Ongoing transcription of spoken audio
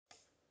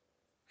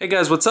Hey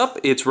guys, what's up?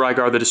 It's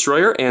Rygar the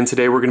Destroyer, and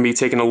today we're going to be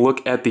taking a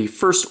look at the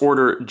First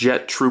Order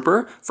Jet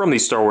Trooper from the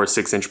Star Wars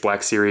 6-inch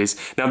Black Series.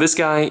 Now this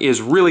guy is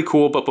really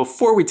cool, but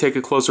before we take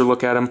a closer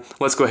look at him,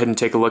 let's go ahead and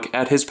take a look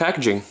at his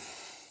packaging.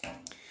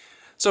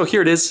 So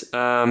here it is,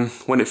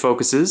 when it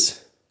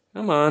focuses.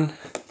 Come on.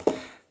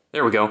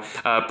 There we go.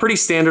 Pretty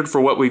standard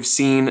for what we've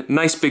seen.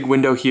 Nice big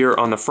window here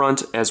on the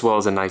front, as well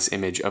as a nice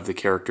image of the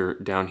character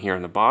down here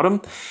on the bottom.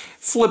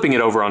 Flipping it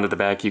over onto the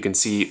back, you can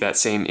see that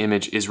same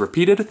image is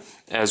repeated,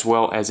 as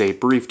well as a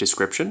brief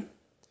description.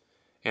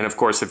 And of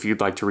course, if you'd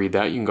like to read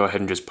that, you can go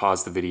ahead and just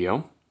pause the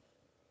video.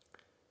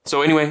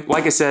 So anyway,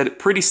 like I said,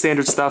 pretty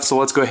standard stuff, so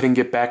let's go ahead and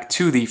get back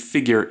to the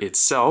figure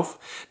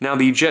itself. Now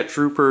the Jet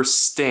Trooper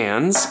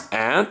stands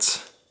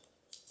at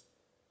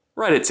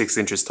right at 6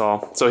 inches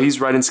tall. So he's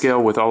right in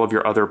scale with all of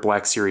your other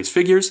Black Series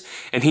figures,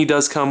 and he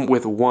does come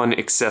with one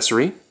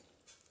accessory,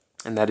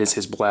 and that is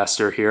his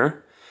blaster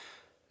here.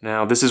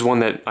 Now this is one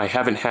that I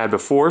haven't had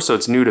before, so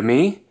it's new to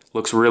me.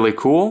 Looks really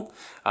cool.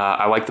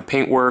 I like the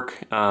paintwork.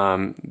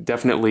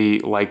 Definitely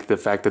like the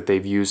fact that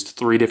they've used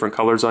 3 different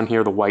colors on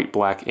here, the white,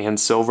 black, and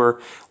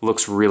silver.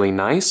 Looks really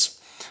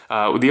nice.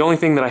 The only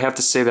thing that I have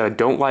to say that I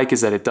don't like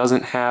is that it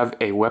doesn't have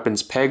a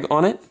weapons peg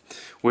on it,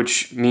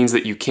 which means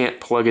that you can't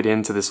plug it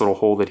into this little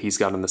hole that he's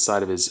got on the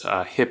side of his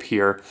hip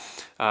here.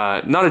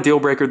 Not a deal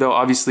breaker though.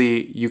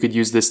 Obviously you could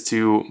use this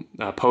to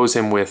pose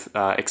him with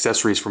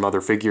accessories from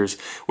other figures,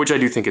 which I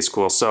do think is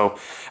cool. So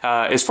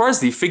as far as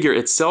the figure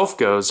itself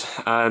goes,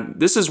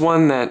 this is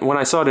one that when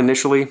I saw it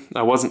initially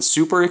I wasn't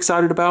super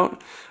excited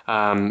about,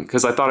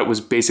 because I thought it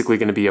was basically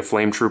going to be a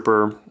flame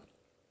trooper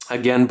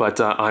again, but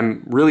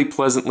I'm really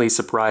pleasantly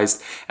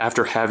surprised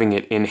after having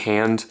it in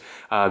hand.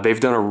 They've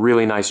done a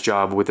really nice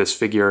job with this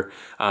figure.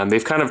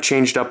 They've kind of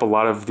changed up a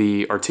lot of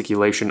the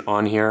articulation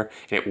on here,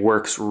 and it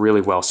works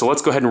really well. So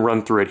let's go ahead and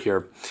run through it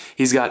here.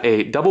 He's got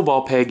a double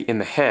ball peg in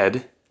the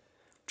head,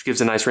 which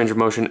gives a nice range of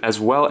motion, as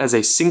well as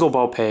a single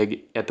ball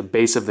peg at the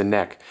base of the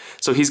neck.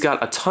 So he's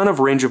got a ton of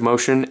range of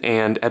motion,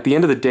 and at the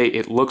end of the day,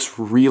 it looks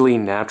really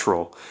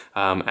natural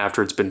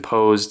after it's been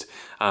posed.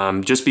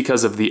 Just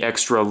because of the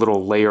extra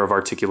little layer of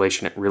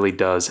articulation, it really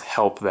does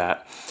help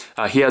that.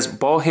 He has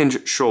ball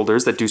hinge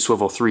shoulders that do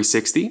swivel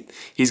 360.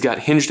 He's got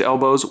hinged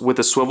elbows with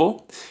a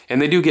swivel,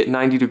 and they do get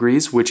 90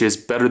 degrees, which is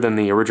better than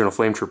the original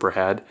Flame Trooper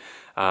had.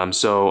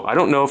 So I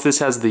don't know if this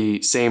has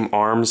the same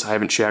arms, I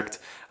haven't checked,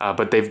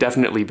 but they've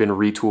definitely been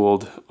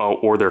retooled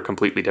or they're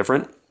completely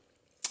different.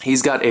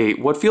 He's got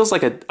what feels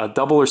like a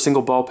double or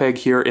single ball peg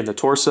here in the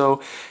torso.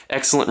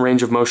 Excellent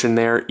range of motion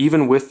there.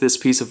 Even with this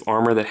piece of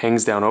armor that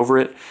hangs down over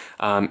it,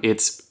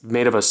 it's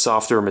made of a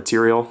softer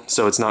material,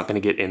 so it's not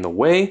going to get in the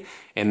way,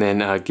 and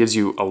then gives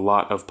you a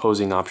lot of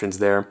posing options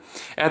there.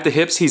 At the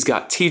hips, he's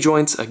got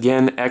T-joints.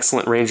 Again,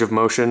 excellent range of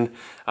motion,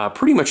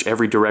 pretty much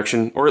every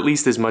direction, or at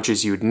least as much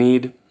as you'd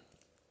need.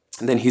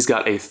 And then he's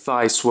got a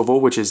thigh swivel,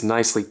 which is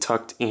nicely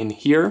tucked in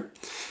here.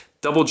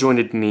 Double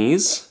jointed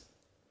knees.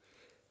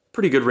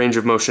 Pretty good range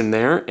of motion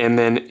there, and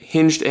then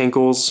hinged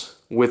ankles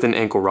with an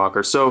ankle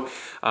rocker. So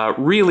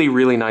really,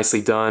 really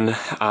nicely done.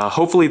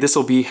 Hopefully this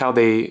will be how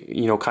they,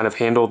 kind of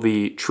handle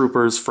the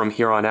troopers from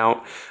here on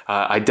out.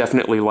 I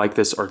definitely like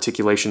this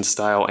articulation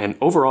style, and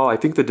overall I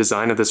think the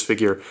design of this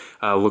figure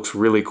looks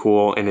really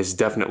cool and is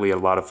definitely a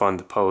lot of fun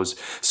to pose.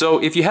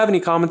 So if you have any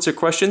comments or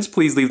questions,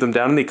 please leave them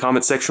down in the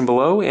comment section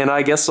below, and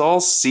I guess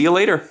I'll see you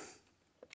later.